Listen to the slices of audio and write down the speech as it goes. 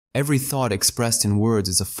Every thought expressed in words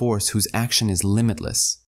is a force whose action is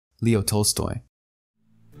limitless. Leo Tolstoy.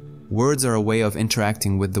 Words are a way of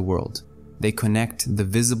interacting with the world. They connect the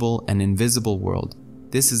visible and invisible world.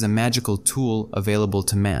 This is a magical tool available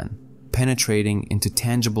to man. Penetrating into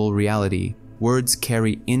tangible reality, words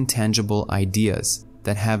carry intangible ideas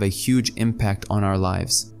that have a huge impact on our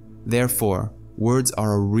lives. Therefore, words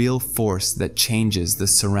are a real force that changes the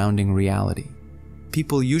surrounding reality.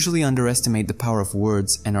 People usually underestimate the power of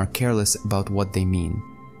words and are careless about what they mean.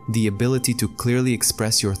 The ability to clearly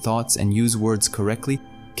express your thoughts and use words correctly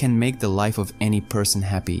can make the life of any person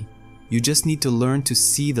happy. You just need to learn to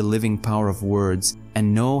see the living power of words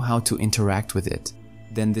and know how to interact with it.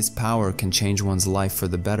 Then this power can change one's life for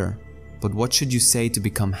the better. But what should you say to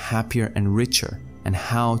become happier and richer, and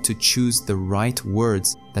how to choose the right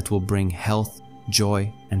words that will bring health,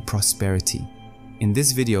 joy, and prosperity? In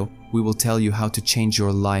this video, we will tell you how to change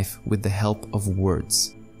your life with the help of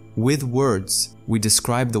words. With words, we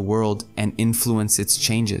describe the world and influence its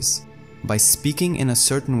changes. By speaking in a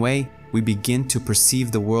certain way, we begin to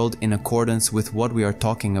perceive the world in accordance with what we are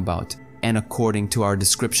talking about and according to our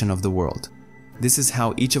description of the world. This is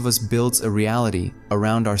how each of us builds a reality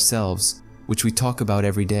around ourselves, which we talk about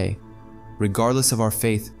every day. Regardless of our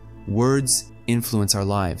faith, words influence our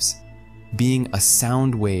lives. Being a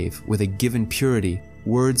sound wave with a given purity,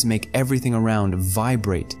 words make everything around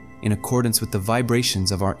vibrate in accordance with the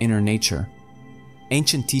vibrations of our inner nature.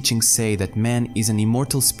 Ancient teachings say that man is an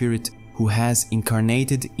immortal spirit who has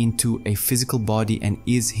incarnated into a physical body and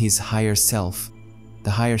is his higher self.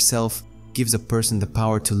 The higher self gives a person the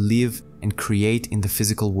power to live and create in the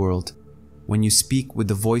physical world. When you speak with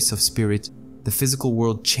the voice of spirit, the physical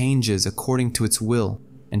world changes according to its will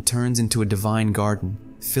and turns into a divine garden,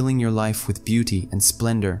 filling your life with beauty and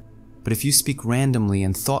splendor. But if you speak randomly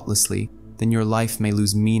and thoughtlessly, then your life may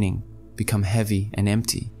lose meaning, become heavy and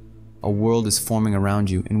empty. A world is forming around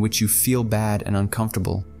you in which you feel bad and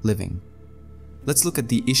uncomfortable living. Let's look at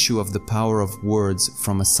the issue of the power of words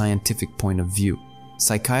from a scientific point of view.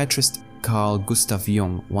 Psychiatrist Carl Gustav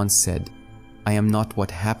Jung once said, "I am not what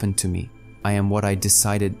happened to me, I am what I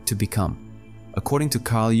decided to become." According to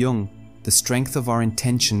Carl Jung, the strength of our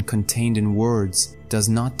intention contained in words does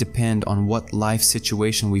not depend on what life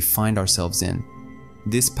situation we find ourselves in.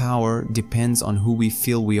 This power depends on who we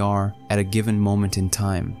feel we are at a given moment in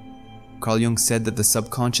time. Carl Jung said that the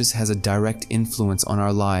subconscious has a direct influence on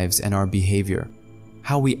our lives and our behavior.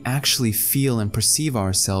 How we actually feel and perceive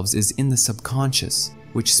ourselves is in the subconscious,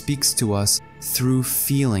 which speaks to us through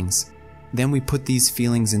feelings. Then we put these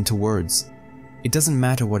feelings into words. It doesn't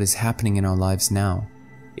matter what is happening in our lives now.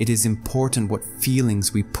 It is important what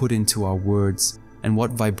feelings we put into our words and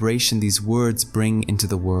what vibration these words bring into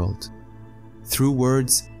the world. Through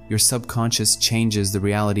words, your subconscious changes the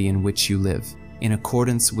reality in which you live, in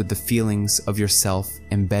accordance with the feelings of yourself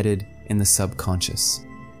embedded in the subconscious.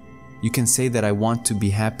 You can say that I want to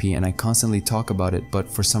be happy and I constantly talk about it, but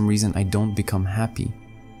for some reason I don't become happy.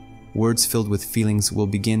 Words filled with feelings will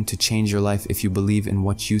begin to change your life if you believe in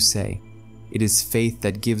what you say. It is faith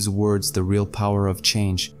that gives words the real power of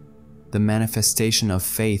change. The manifestation of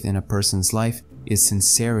faith in a person's life is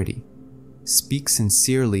sincerity. Speak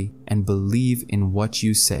sincerely and believe in what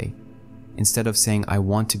you say. Instead of saying, "I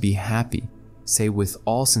want to be happy," say with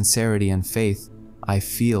all sincerity and faith, "I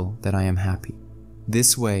feel that I am happy."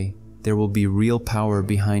 This way, there will be real power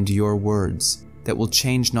behind your words that will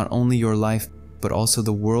change not only your life, but also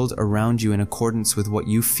the world around you in accordance with what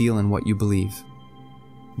you feel and what you believe.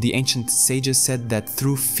 The ancient sages said that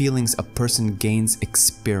through feelings a person gains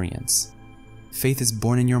experience. Faith is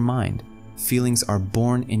born in your mind. Feelings are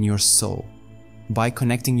born in your soul. By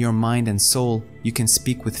connecting your mind and soul, you can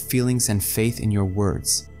speak with feelings and faith in your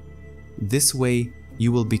words. This way,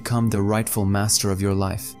 you will become the rightful master of your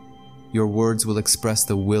life. Your words will express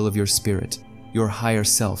the will of your spirit, your higher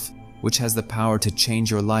self, which has the power to change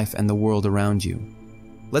your life and the world around you.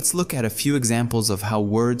 Let's look at a few examples of how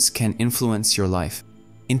words can influence your life.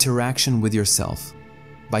 Interaction with yourself.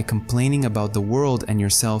 By complaining about the world and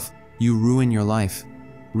yourself, you ruin your life.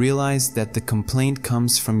 Realize that the complaint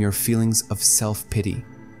comes from your feelings of self-pity.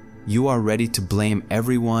 You are ready to blame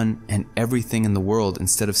everyone and everything in the world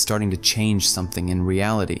instead of starting to change something in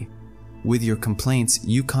reality. With your complaints,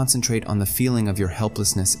 you concentrate on the feeling of your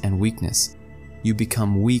helplessness and weakness. You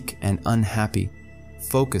become weak and unhappy.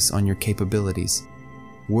 Focus on your capabilities.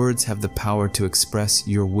 Words have the power to express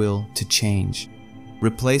your will to change.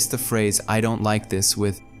 Replace the phrase, "I don't like this,"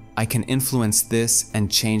 with, "I can influence this and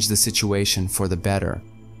change the situation for the better."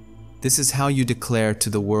 This is how you declare to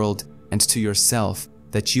the world and to yourself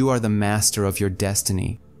that you are the master of your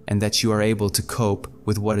destiny and that you are able to cope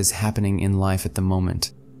with what is happening in life at the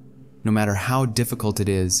moment. No matter how difficult it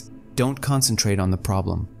is, don't concentrate on the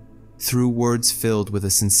problem. Through words filled with a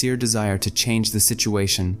sincere desire to change the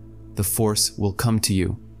situation, the force will come to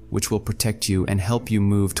you, which will protect you and help you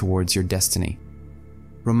move towards your destiny.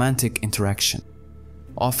 Romantic interaction.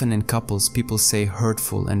 Often in couples, people say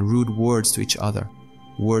hurtful and rude words to each other.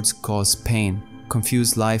 Words cause pain,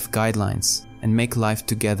 confuse life guidelines, and make life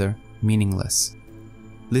together meaningless.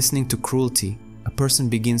 Listening to cruelty, a person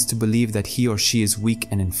begins to believe that he or she is weak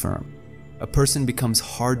and infirm. A person becomes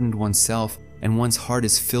hardened oneself, and one's heart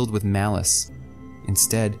is filled with malice.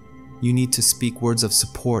 Instead, you need to speak words of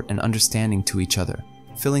support and understanding to each other,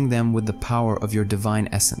 filling them with the power of your divine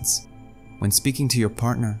essence. When speaking to your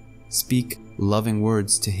partner, speak loving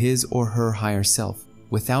words to his or her higher self,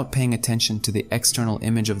 without paying attention to the external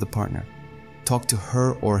image of the partner. Talk to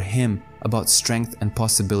her or him about strength and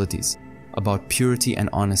possibilities, about purity and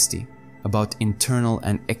honesty, about internal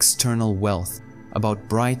and external wealth, about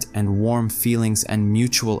bright and warm feelings and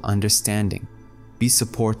mutual understanding. Be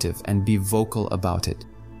supportive and be vocal about it.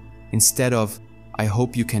 Instead of, "I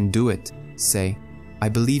hope you can do it," say, "I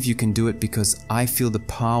believe you can do it because I feel the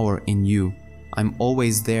power in you. I'm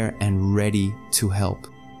always there and ready to help."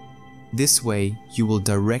 This way, you will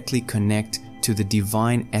directly connect to the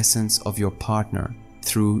divine essence of your partner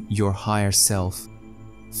through your higher self.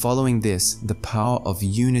 Following this, the power of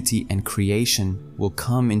unity and creation will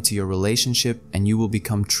come into your relationship and you will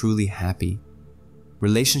become truly happy.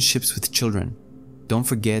 Relationships with children. Don't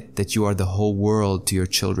forget that you are the whole world to your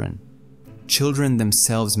children. Children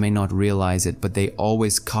themselves may not realize it, but they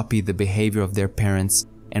always copy the behavior of their parents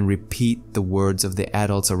and repeat the words of the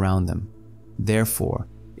adults around them. Therefore,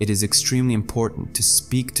 it is extremely important to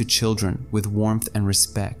speak to children with warmth and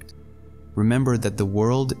respect. Remember that the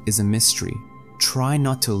world is a mystery. Try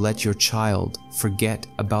not to let your child forget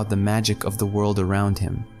about the magic of the world around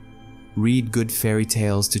him. Read good fairy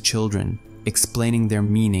tales to children, explaining their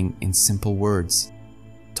meaning in simple words.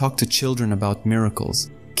 Talk to children about miracles.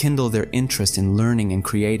 Kindle their interest in learning and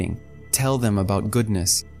creating. Tell them about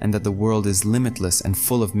goodness and that the world is limitless and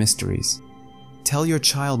full of mysteries. Tell your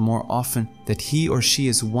child more often that he or she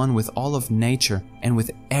is one with all of nature and with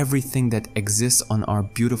everything that exists on our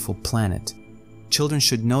beautiful planet. Children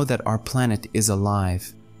should know that our planet is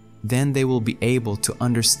alive. Then they will be able to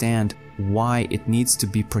understand why it needs to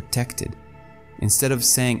be protected. Instead of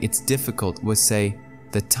saying it's difficult, we'll say,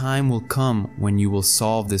 "The time will come when you will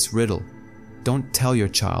solve this riddle." Don't tell your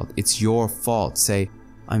child it's your fault. Say,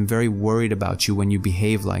 "I'm very worried about you when you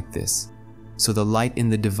behave like this." So the light in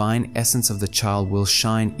the divine essence of the child will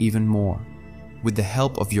shine even more. With the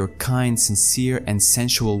help of your kind, sincere, and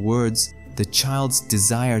sensual words, the child's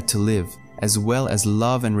desire to live, as well as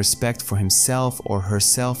love and respect for himself or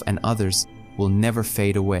herself and others, will never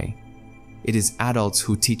fade away. It is adults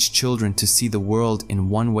who teach children to see the world in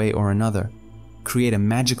one way or another. Create a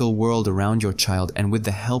magical world around your child, and with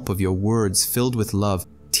the help of your words filled with love,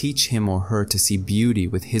 teach him or her to see beauty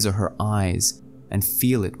with his or her eyes and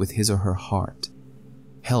feel it with his or her heart.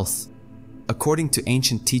 Health. According to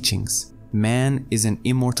ancient teachings, man is an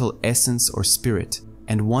immortal essence or spirit,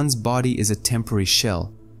 and one's body is a temporary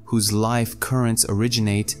shell, whose life currents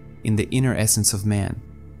originate in the inner essence of man.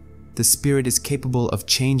 The spirit is capable of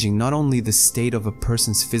changing not only the state of a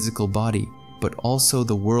person's physical body, but also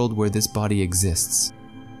the world where this body exists.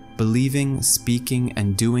 Believing, speaking,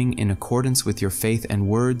 and doing in accordance with your faith and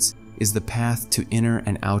words is the path to inner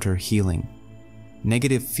and outer healing.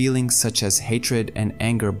 Negative feelings such as hatred and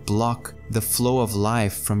anger block the flow of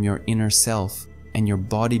life from your inner self, and your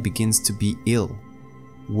body begins to be ill.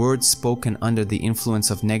 Words spoken under the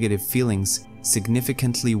influence of negative feelings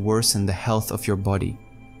significantly worsen the health of your body.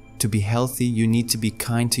 To be healthy, you need to be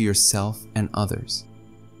kind to yourself and others.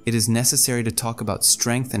 It is necessary to talk about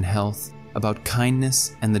strength and health, about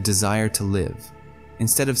kindness and the desire to live.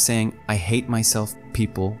 Instead of saying, "I hate myself,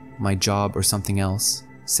 people, my job, or something else,"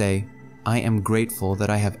 say, "I am grateful that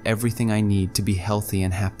I have everything I need to be healthy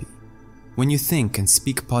and happy." When you think and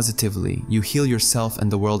speak positively, you heal yourself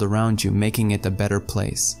and the world around you, making it a better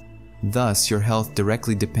place. Thus, your health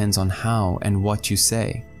directly depends on how and what you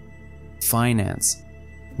say. Finance.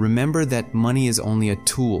 Remember that money is only a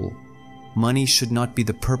tool. Money should not be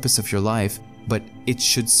the purpose of your life, but it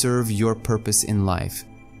should serve your purpose in life.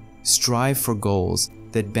 Strive for goals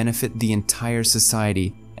that benefit the entire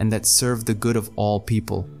society and that serve the good of all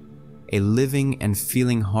people. A living and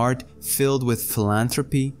feeling heart filled with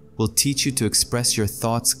philanthropy will teach you to express your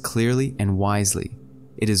thoughts clearly and wisely.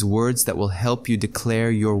 It is words that will help you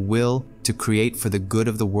declare your will to create for the good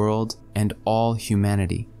of the world and all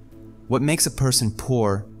humanity. What makes a person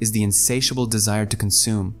poor is the insatiable desire to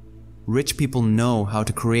consume. Rich people know how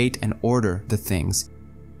to create and order the things.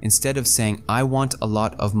 Instead of saying, I want a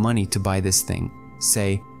lot of money to buy this thing,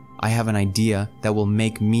 say, I have an idea that will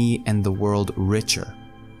make me and the world richer.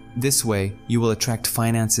 This way, you will attract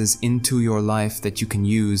finances into your life that you can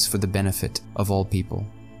use for the benefit of all people.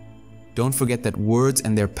 Don't forget that words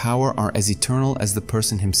and their power are as eternal as the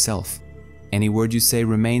person himself. Any word you say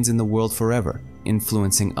remains in the world forever,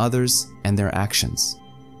 influencing others and their actions.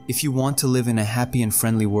 If you want to live in a happy and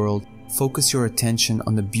friendly world, focus your attention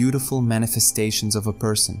on the beautiful manifestations of a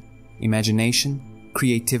person, imagination,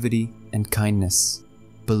 creativity, and kindness.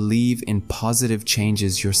 Believe in positive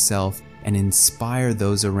changes yourself and inspire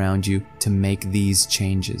those around you to make these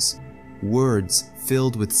changes. Words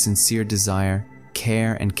filled with sincere desire,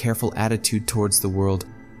 care, and careful attitude towards the world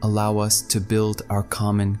allow us to build our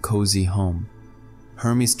common cozy home.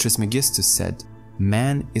 Hermes Trismegistus said,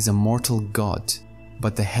 "Man is a mortal god,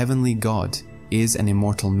 but the heavenly God is an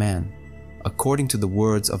immortal man." According to the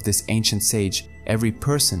words of this ancient sage, every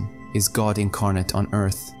person is God incarnate on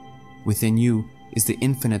earth. Within you is the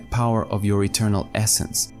infinite power of your eternal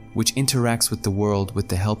essence, which interacts with the world with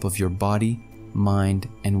the help of your body, mind,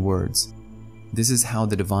 and words. This is how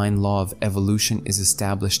the divine law of evolution is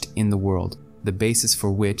established in the world, the basis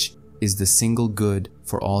for which is the single good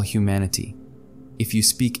for all humanity. If you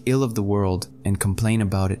speak ill of the world and complain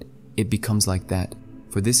about it, it becomes like that,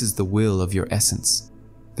 for this is the will of your essence.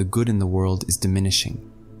 The good in the world is diminishing.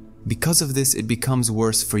 Because of this, it becomes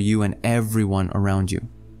worse for you and everyone around you.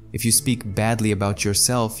 If you speak badly about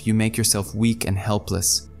yourself, you make yourself weak and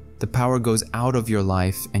helpless. The power goes out of your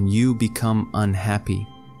life and you become unhappy.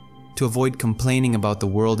 To avoid complaining about the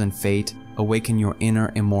world and fate, awaken your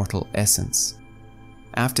inner immortal essence.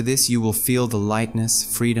 After this, you will feel the lightness,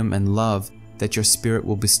 freedom, and love that your spirit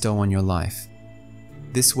will bestow on your life.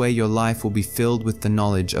 This way, your life will be filled with the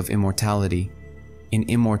knowledge of immortality. In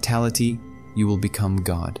immortality, you will become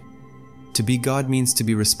God. To be God means to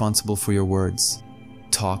be responsible for your words.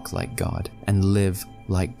 Talk like God and live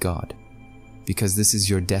like God. Because this is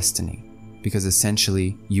your destiny. Because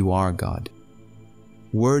essentially, you are God.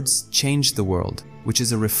 Words change the world, which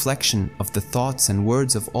is a reflection of the thoughts and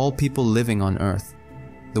words of all people living on earth.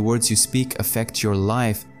 The words you speak affect your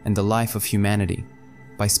life and the life of humanity.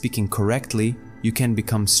 By speaking correctly, you can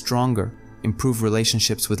become stronger, improve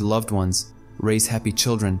relationships with loved ones, raise happy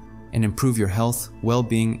children, and improve your health,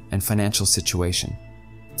 well-being, and financial situation.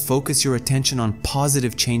 Focus your attention on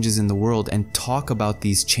positive changes in the world and talk about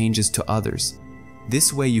these changes to others.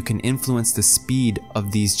 This way you can influence the speed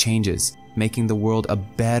of these changes, making the world a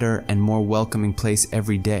better and more welcoming place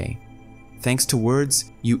every day. Thanks to words,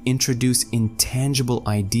 you introduce intangible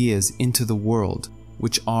ideas into the world,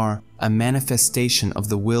 which are a manifestation of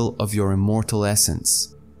the will of your immortal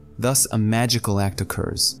essence. Thus, a magical act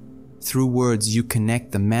occurs. Through words, you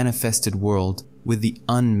connect the manifested world with the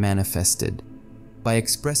unmanifested. By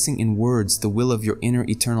expressing in words the will of your inner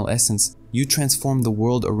eternal essence, you transform the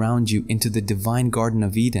world around you into the divine Garden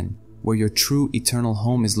of Eden, where your true eternal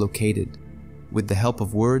home is located. With the help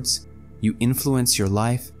of words, you influence your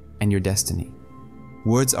life and your destiny.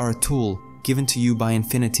 Words are a tool given to you by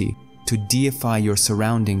infinity to deify your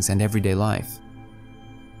surroundings and everyday life.